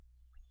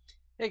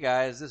Hey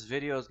guys, this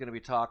video is going to be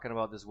talking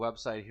about this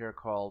website here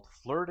called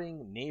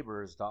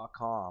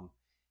flirtingneighbors.com,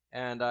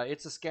 and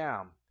it's a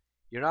scam.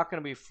 You're not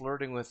going to be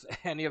flirting with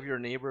any of your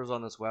neighbors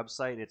on this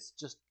website. It's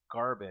just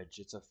garbage.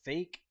 It's a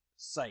fake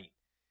site.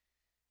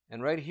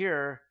 And right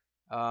here,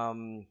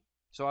 so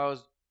I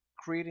was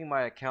creating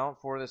my account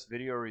for this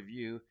video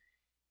review,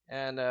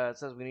 and it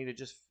says we needed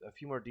just a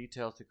few more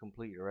details to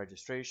complete your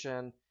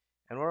registration,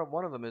 and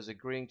one of them is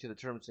agreeing to the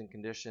terms and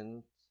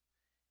conditions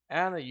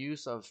and the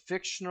use of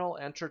fictional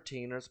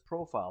entertainers'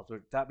 profiles.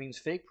 That means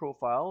fake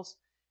profiles.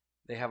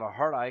 They have a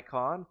heart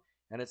icon,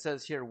 and it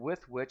says here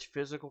with which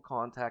physical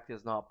contact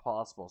is not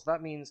possible. So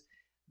that means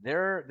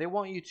they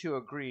want you to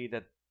agree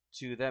that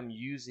to them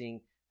using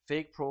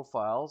fake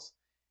profiles,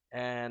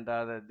 and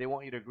they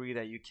want you to agree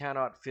that you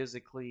cannot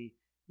physically,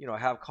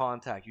 have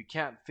contact. You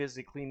can't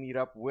physically meet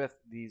up with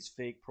these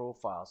fake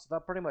profiles. So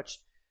that pretty much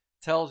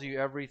tells you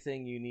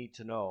everything you need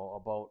to know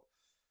about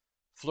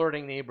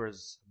flirting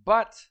neighbors.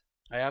 But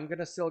I am going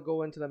to still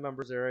go into the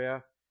members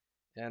area,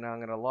 and I'm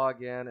going to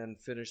log in and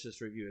finish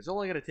this review. It's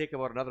only going to take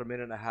about another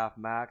minute and a half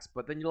max,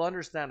 but then you'll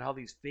understand how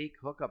these fake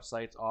hookup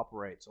sites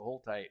operate, so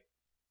hold tight.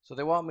 So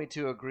they want me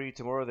to agree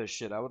to more of this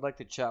shit. I would like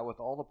to chat with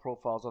all the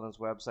profiles on this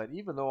website,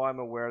 even though I'm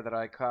aware that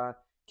I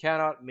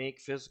cannot make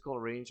physical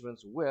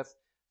arrangements with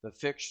the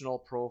fictional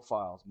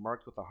profiles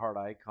marked with a heart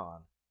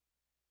icon.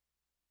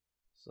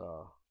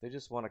 So they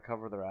just want to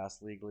cover their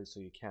ass legally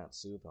so you can't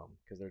sue them,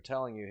 because they're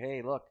telling you,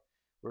 hey, look,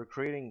 we're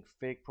creating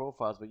fake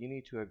profiles, but you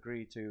need to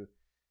agree to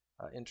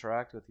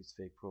interact with these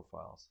fake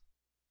profiles.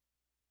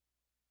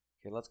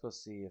 Okay, let's go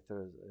see if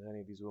there's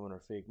any of these women are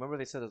fake. Remember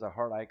they said there's a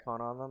heart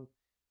icon on them?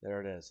 There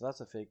it is. So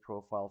that's a fake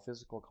profile.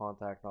 Physical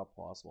contact not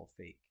possible.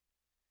 Fake.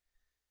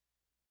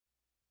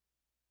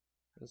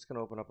 I'm just going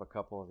to open up a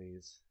couple of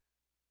these.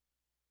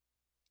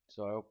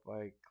 So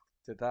I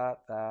did that,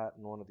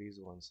 and one of these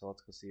ones. So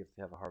let's go see if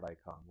they have a heart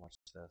icon. Watch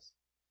this.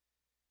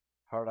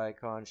 Heart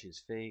icon,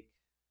 she's fake.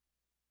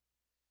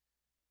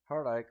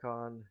 Heart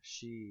icon,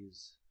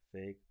 she's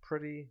fake.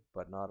 Pretty,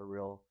 but not a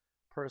real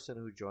person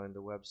who joined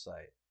the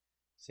website.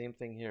 Same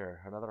thing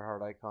here. Another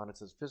heart icon. It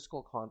says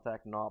physical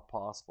contact not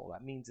possible.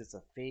 That means it's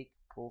a fake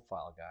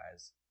profile,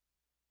 guys.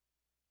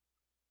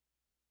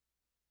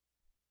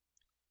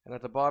 And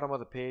at the bottom of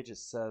the page it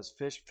says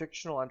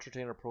fictional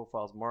entertainer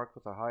profiles marked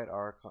with a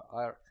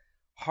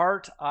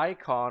heart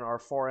icon are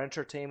for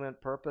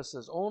entertainment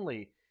purposes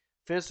only.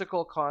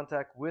 Physical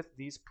contact with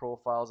these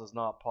profiles is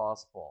not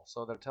possible.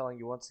 So they're telling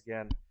you once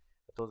again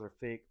that those are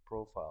fake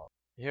profiles.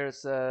 Here it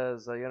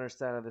says, you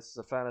understand that this is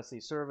a fantasy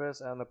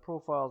service and the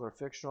profiles are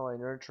fictional and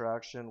your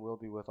interaction will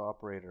be with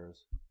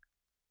operators.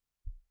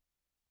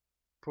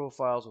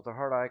 Profiles with a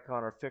heart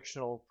icon are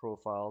fictional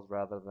profiles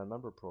rather than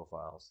member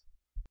profiles.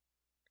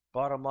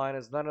 Bottom line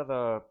is none of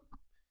the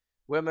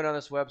women on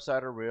this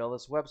website are real.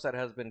 This website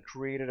has been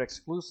created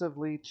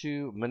exclusively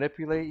to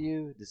manipulate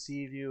you,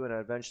 deceive you, and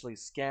eventually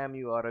scam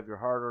you out of your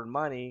hard-earned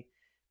money,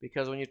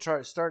 because when you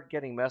start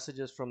getting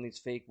messages from these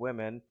fake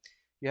women,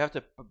 you have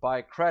to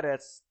buy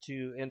credits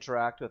to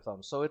interact with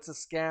them. So it's a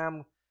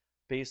scam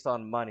based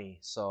on money.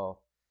 So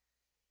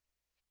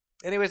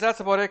anyways,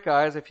 that's about it,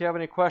 guys. If you have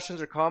any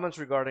questions or comments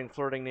regarding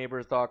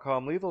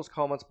flirtingneighbors.com, leave those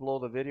comments below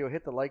the video.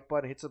 Hit the like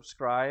button, hit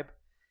subscribe.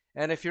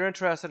 And if you're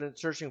interested in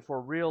searching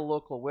for real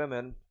local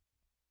women,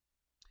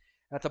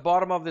 at the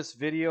bottom of this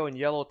video in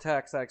yellow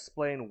text, I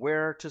explain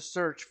where to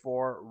search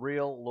for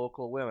real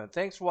local women.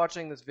 Thanks for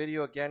watching this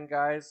video again,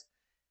 guys,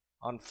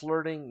 on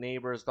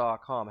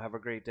flirtingneighbors.com. Have a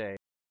great day.